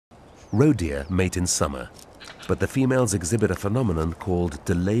Roe deer mate in summer, but the females exhibit a phenomenon called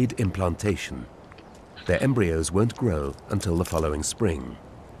delayed implantation. Their embryos won't grow until the following spring.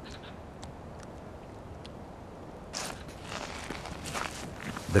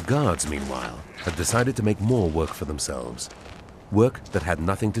 The guards, meanwhile, have decided to make more work for themselves. Work that had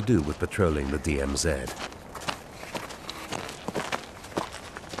nothing to do with patrolling the DMZ.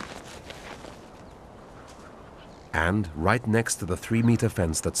 And right next to the 3-meter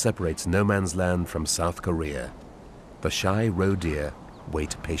fence that separates no man's land from South Korea, the shy roe deer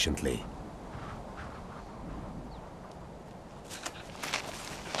wait patiently.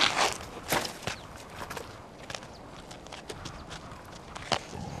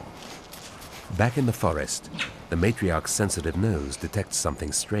 Back in the forest, the matriarch's sensitive nose detects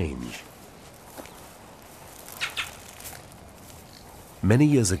something strange. Many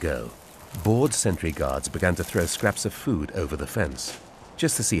years ago, bored sentry guards began to throw scraps of food over the fence,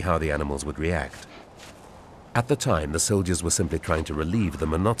 just to see how the animals would react. At the time, the soldiers were simply trying to relieve the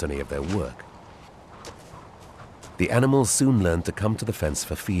monotony of their work. The animals soon learned to come to the fence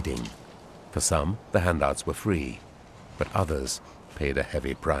for feeding. For some, the handouts were free, but others paid a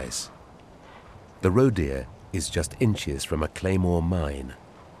heavy price. The roe deer is just inches from a claymore mine,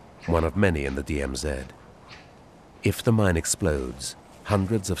 one of many in the DMZ. If the mine explodes,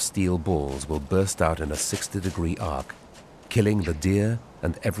 hundreds of steel balls will burst out in a 60-degree arc, killing the deer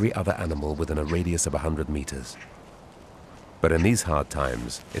and every other animal within a radius of 100 meters. But in these hard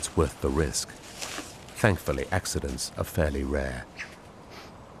times, it's worth the risk. Thankfully, accidents are fairly rare.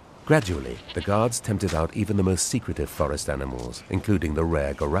 Gradually, the guards tempted out even the most secretive forest animals, including the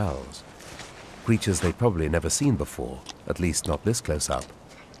rare gorals. Creatures they'd probably never seen before, at least not this close up.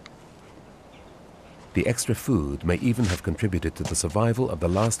 The extra food may even have contributed to the survival of the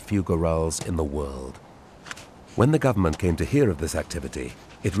last few gorals in the world. When the government came to hear of this activity,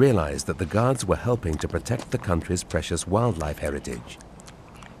 it realized that the guards were helping to protect the country's precious wildlife heritage.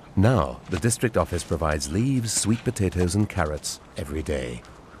 Now, the district office provides leaves, sweet potatoes, and carrots every day.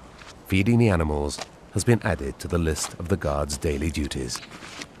 Feeding the animals has been added to the list of the guards' daily duties.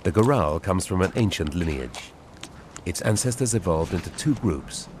 The goral comes from an ancient lineage. Its ancestors evolved into two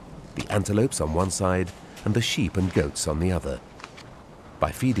groups, the antelopes on one side and the sheep and goats on the other.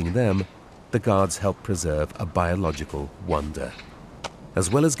 By feeding them, the guards help preserve a biological wonder.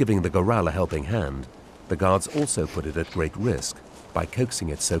 As well as giving the goral a helping hand, the guards also put it at great risk by coaxing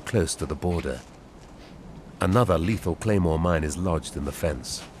it so close to the border. Another lethal claymore mine is lodged in the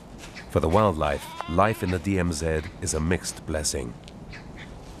fence. For the wildlife, life in the DMZ is a mixed blessing.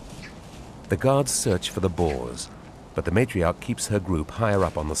 The guards search for the boars, but the matriarch keeps her group higher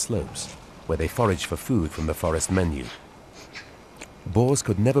up on the slopes, where they forage for food from the forest menu. Boars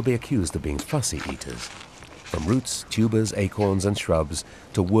could never be accused of being fussy eaters. From roots, tubers, acorns, and shrubs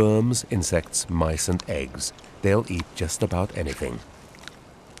to worms, insects, mice, and eggs, they'll eat just about anything.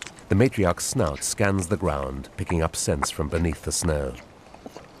 The matriarch's snout scans the ground, picking up scents from beneath the snow.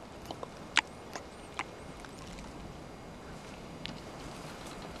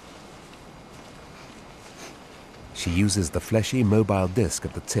 She uses the fleshy, mobile disc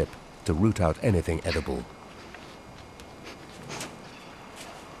at the tip to root out anything edible.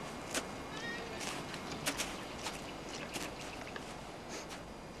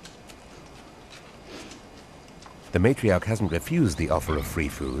 The matriarch hasn't refused the offer of free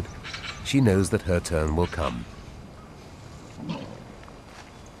food. She knows that her turn will come.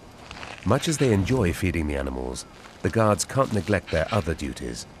 Much as they enjoy feeding the animals, the guards can't neglect their other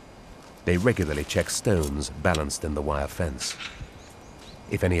duties. They regularly check stones balanced in the wire fence.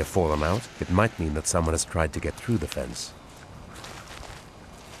 If any have fallen out, it might mean that someone has tried to get through the fence.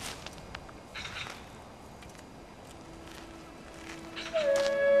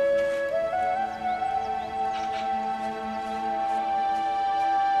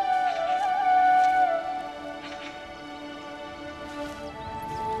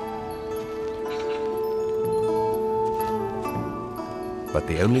 But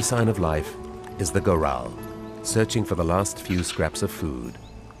the only sign of life is the goral, searching for the last few scraps of food.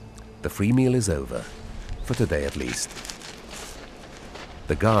 The free meal is over, for today at least.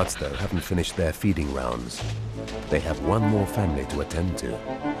 The guards, though, haven't finished their feeding rounds. They have one more family to attend to.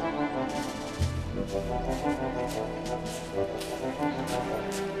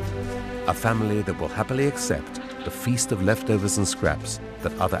 A family that will happily accept the feast of leftovers and scraps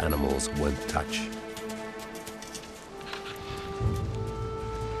that other animals won't touch.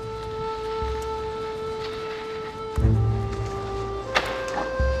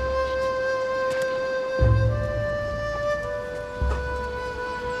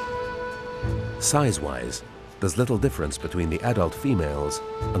 Size-wise, There's little difference between the adult females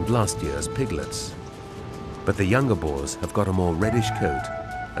and last year's piglets. But the younger boars have got a more reddish coat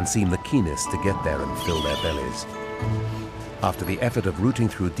and seem the keenest to get there and fill their bellies. After the effort of rooting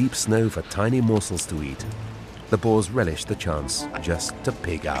through deep snow for tiny morsels to eat, the boars relish the chance just to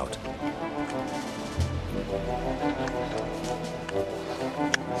pig out.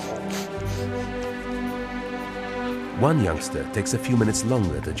 One youngster takes a few minutes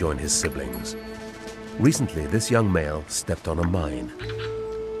longer to join his siblings. Recently, this young male stepped on a mine.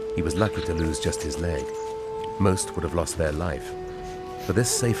 He was lucky to lose just his leg. Most would have lost their life. For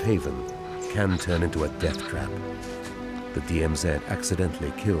this safe haven can turn into a death trap. The DMZ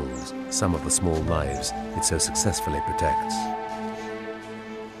accidentally kills some of the small lives it so successfully protects.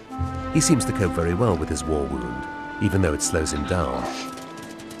 He seems to cope very well with his war wound, even though it slows him down.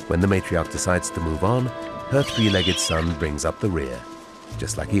 When the matriarch decides to move on, her three-legged son brings up the rear,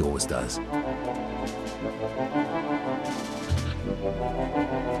 just like he always does.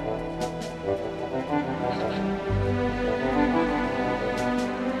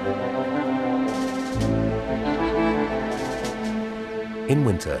 In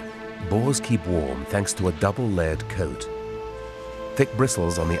winter, boars keep warm thanks to a double-layered coat. Thick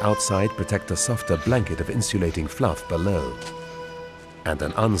bristles on the outside protect a softer blanket of insulating fluff below. And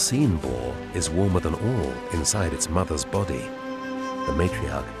an unseen boar is warmer than all inside its mother's body. The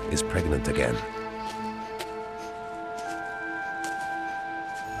matriarch is pregnant again.